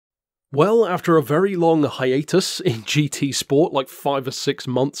Well, after a very long hiatus in GT Sport, like 5 or 6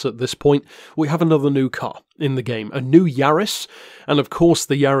 months at this point, we have another new car in the game, a new Yaris, and of course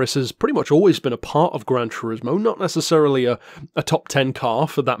the Yaris has pretty much always been a part of Gran Turismo, not necessarily a top 10 car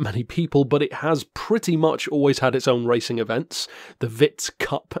for that many people, but it has pretty much always had its own racing events, the Vitz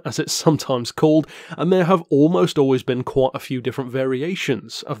Cup as it's sometimes called, and there have almost always been quite a few different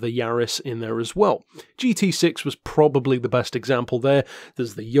variations of the Yaris in there as well. GT6 was probably the best example there.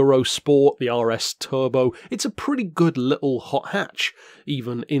 There's the Euro Sport, the RS Turbo. It's a pretty good little hot hatch,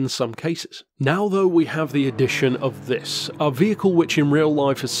 even in some cases. Now though, we have the addition of this, a vehicle which in real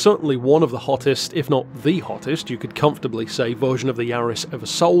life is certainly one of the hottest, if not the hottest, you could comfortably say, version of the Yaris ever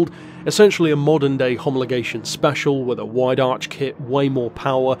sold. Essentially a modern day homologation special with a wide arch kit, way more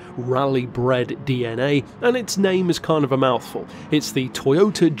power, rally-bred DNA, and its name is kind of a mouthful. It's the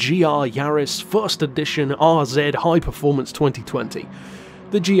Toyota GR Yaris First Edition RZ High Performance 2020.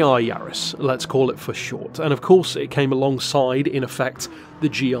 The GR Yaris, let's call it for short, and of course it came alongside, in effect, the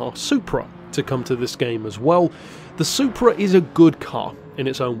GR Supra to come to this game as well. The Supra is a good car in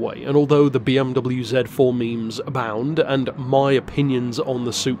its own way, and although the BMW Z4 memes abound, and my opinions on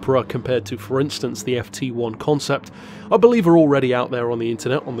the Supra compared to, for instance, the FT1 concept, I believe are already out there on the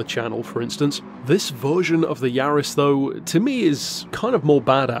internet, on the channel for instance, this version of the Yaris though, to me is kind of more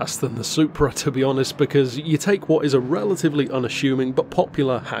badass than the Supra, to be honest, because you take what is a relatively unassuming but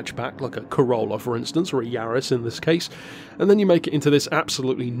popular hatchback, like a Corolla for instance, or a Yaris in this case, and then you make it into this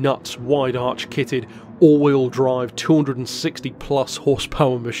absolutely nuts, wide arch kitted, all-wheel drive, 260 plus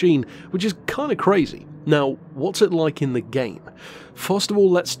horsepower machine, which is kind of crazy. Now, what's it like in the game? First of all,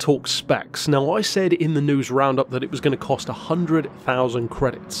 let's talk specs. Now, I said in the news roundup that it was going to cost 100,000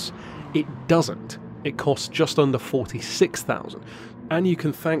 credits. It doesn't. It costs just under 46,000. And you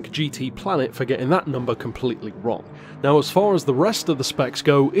can thank GT Planet for getting that number completely wrong. Now, as far as the rest of the specs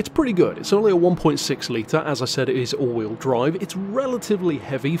go, it's pretty good. It's only a 1.6 litre, as I said it is all-wheel drive. It's relatively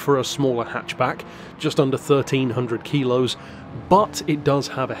heavy for a smaller hatchback, just under 1,300 kilos, but it does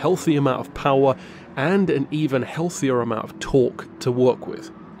have a healthy amount of power and an even healthier amount of torque to work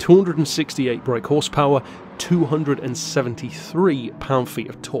with. 268 brake horsepower, 273 pound-feet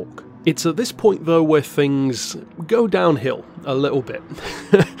of torque. It's at this point though where things go downhill a little bit,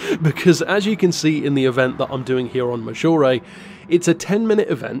 because as you can see in the event that I'm doing here on Maggiore, it's a 10-minute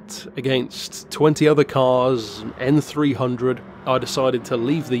event against 20 other cars, N300. I decided to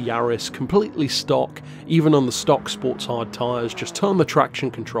leave the Yaris completely stock, even on the stock sports hard tyres, just turn the traction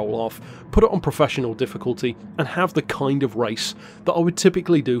control off, put it on professional difficulty, and have the kind of race that I would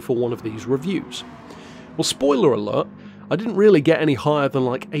typically do for one of these reviews. Well, spoiler alert, I didn't really get any higher than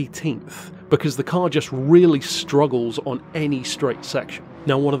like 18th, because the car just really struggles on any straight section.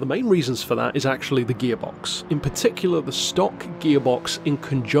 Now, one of the main reasons for that is actually the gearbox. In particular, the stock gearbox in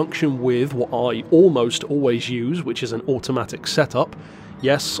conjunction with what I almost always use, which is an automatic setup.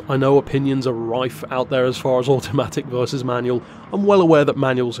 Yes, I know opinions are rife out there as far as automatic versus manual. I'm well aware that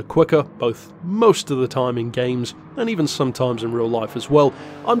manuals are quicker, both most of the time in games, and even sometimes in real life as well.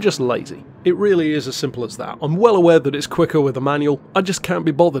 I'm just lazy. It really is as simple as that. I'm well aware that it's quicker with a manual, I just can't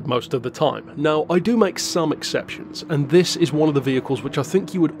be bothered most of the time. Now, I do make some exceptions, and this is one of the vehicles which I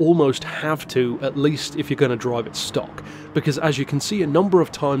think you would almost have to, at least if you're going to drive it stock. Because as you can see a number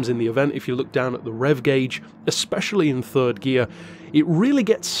of times in the event, if you look down at the rev gauge, especially in third gear, it really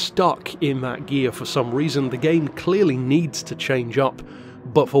gets stuck in that gear for some reason. The game clearly needs to change up,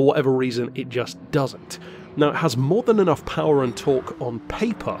 but for whatever reason it just doesn't. Now, it has more than enough power and torque on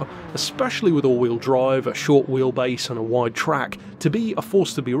paper, especially with all-wheel drive, a short wheelbase and a wide track, to be a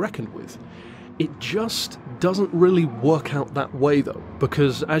force to be reckoned with. It just doesn't really work out that way though,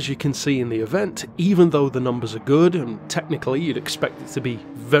 because as you can see in the event, even though the numbers are good, and technically you'd expect it to be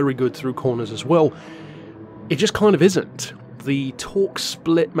very good through corners as well, it just kind of isn't. The torque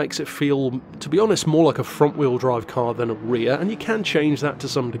split makes it feel, to be honest, more like a front-wheel drive car than a rear, and you can change that to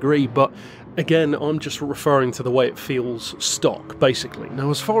some degree, but again, I'm just referring to the way it feels stock, basically.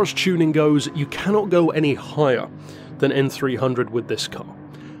 Now, as far as tuning goes, you cannot go any higher than N300 with this car.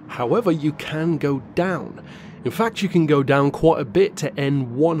 However, you can go down. In fact, you can go down quite a bit to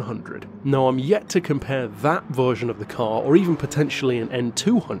N100. Now, I'm yet to compare that version of the car, or even potentially an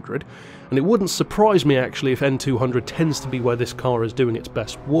N200, and it wouldn't surprise me actually if N200 tends to be where this car is doing its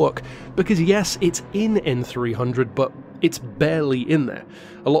best work, because yes, it's in N300, but it's barely in there.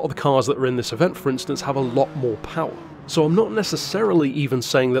 A lot of the cars that are in this event, for instance, have a lot more power. So I'm not necessarily even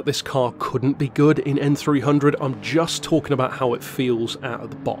saying that this car couldn't be good in N300, I'm just talking about how it feels out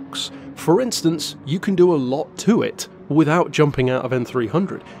of the box. For instance, you can do a lot to it without jumping out of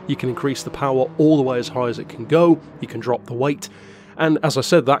N300. You can increase the power all the way as high as it can go, you can drop the weight, And as I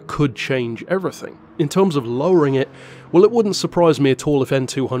said, that could change everything. In terms of lowering it, well, it wouldn't surprise me at all if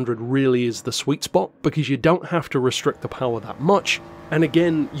N200 really is the sweet spot, because you don't have to restrict the power that much. And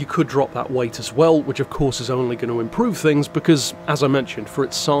again, you could drop that weight as well, which of course is only going to improve things because, as I mentioned, for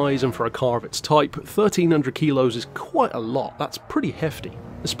its size and for a car of its type, 1300 kilos is quite a lot. That's pretty hefty,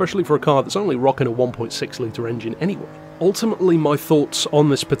 especially for a car that's only rocking a 1.6 litre engine anyway. Ultimately, my thoughts on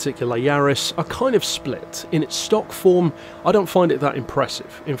this particular Yaris are kind of split. In its stock form, I don't find it that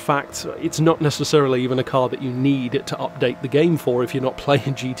impressive. In fact, it's not necessarily even a car that you need to update the game for if you're not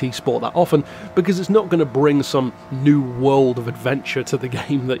playing GT Sport that often, because it's not going to bring some new world of adventure to the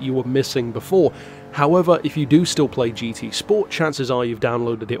game that you were missing before. However, if you do still play GT Sport, chances are you've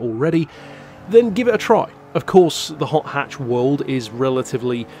downloaded it already, then give it a try. Of course, the hot hatch world is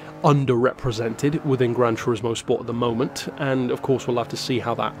relatively underrepresented within Gran Turismo Sport at the moment, and of course we'll have to see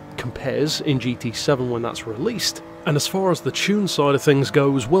how that compares in GT7 when that's released. And as far as the tune side of things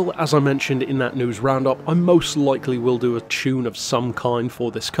goes, well, as I mentioned in that news roundup, I most likely will do a tune of some kind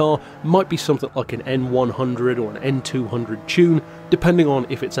for this car. Might be something like an N100 or an N200 tune, depending on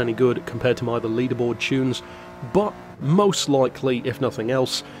if it's any good compared to my other leaderboard tunes, but most likely, if nothing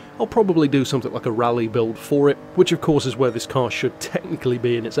else, I'll probably do something like a rally build for it, which of course is where this car should technically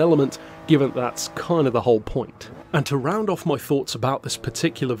be in its element, given that's kind of the whole point. And to round off my thoughts about this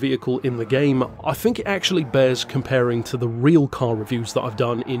particular vehicle in the game, I think it actually bears comparing to the real car reviews that I've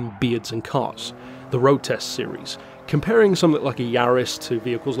done in Beards and Cars, the road test series. Comparing something like a Yaris to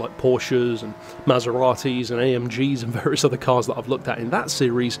vehicles like Porsches and Maseratis and AMGs and various other cars that I've looked at in that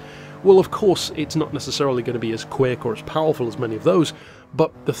series, well, of course, it's not necessarily going to be as quick or as powerful as many of those,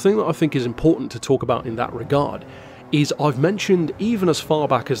 but the thing that I think is important to talk about in that regard is I've mentioned even as far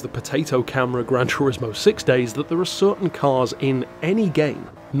back as the potato camera Gran Turismo 6 days that there are certain cars in any game,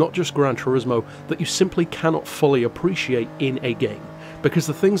 not just Gran Turismo, that you simply cannot fully appreciate in a game, because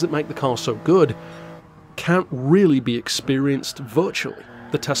the things that make the car so good can't really be experienced virtually.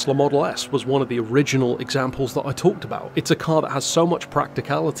 The Tesla Model S was one of the original examples that I talked about. It's a car that has so much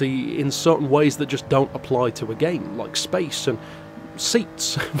practicality in certain ways that just don't apply to a game, like space and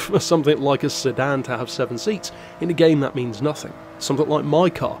seats. For something like a sedan to have 7 seats, in a game that means nothing. Something like my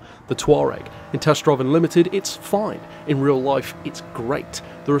car, the Touareg. In Test Drive Unlimited, it's fine. In real life, it's great.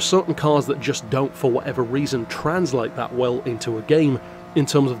 There are certain cars that just don't, for whatever reason, translate that well into a game in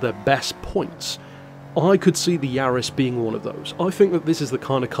terms of their best points. I could see the Yaris being one of those. I think that this is the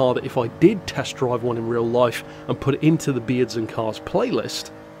kind of car that if I did test drive one in real life and put it into the Beards and Cars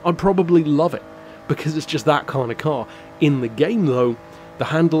playlist, I'd probably love it, because it's just that kind of car. In the game though, the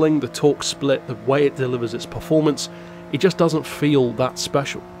handling, the torque split, the way it delivers its performance, it just doesn't feel that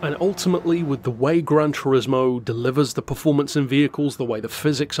special. And ultimately, with the way Gran Turismo delivers the performance in vehicles, the way the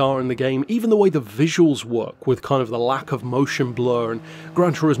physics are in the game, even the way the visuals work with kind of the lack of motion blur, and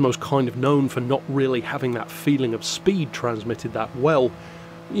Gran Turismo's kind of known for not really having that feeling of speed transmitted that well,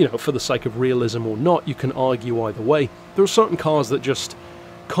 you know, for the sake of realism or not, you can argue either way. There are certain cars that just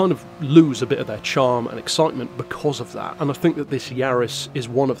kind of lose a bit of their charm and excitement because of that, and I think that this Yaris is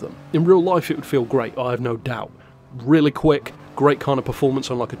one of them. In real life it would feel great, I have no doubt. Really quick, great kind of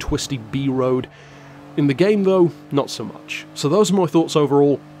performance on like a twisty B road. In the game though, not so much. So those are my thoughts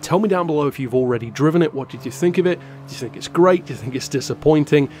overall. Tell me down below if you've already driven it, what did you think of it? Do you think it's great? Do you think it's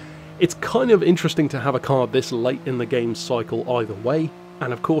disappointing? It's kind of interesting to have a car this late in the game cycle either way.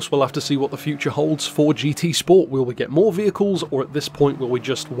 And of course we'll have to see what the future holds for GT Sport. Will we get more vehicles, or at this point will we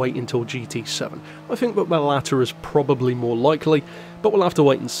just wait until GT7? I think that the latter is probably more likely, but we'll have to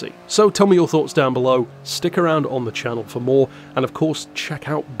wait and see. So tell me your thoughts down below, stick around on the channel for more, and of course check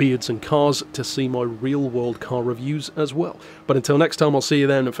out Beards and Cars to see my real world car reviews as well. But until next time, I'll see you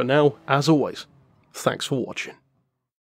then, and for now, as always, thanks for watching.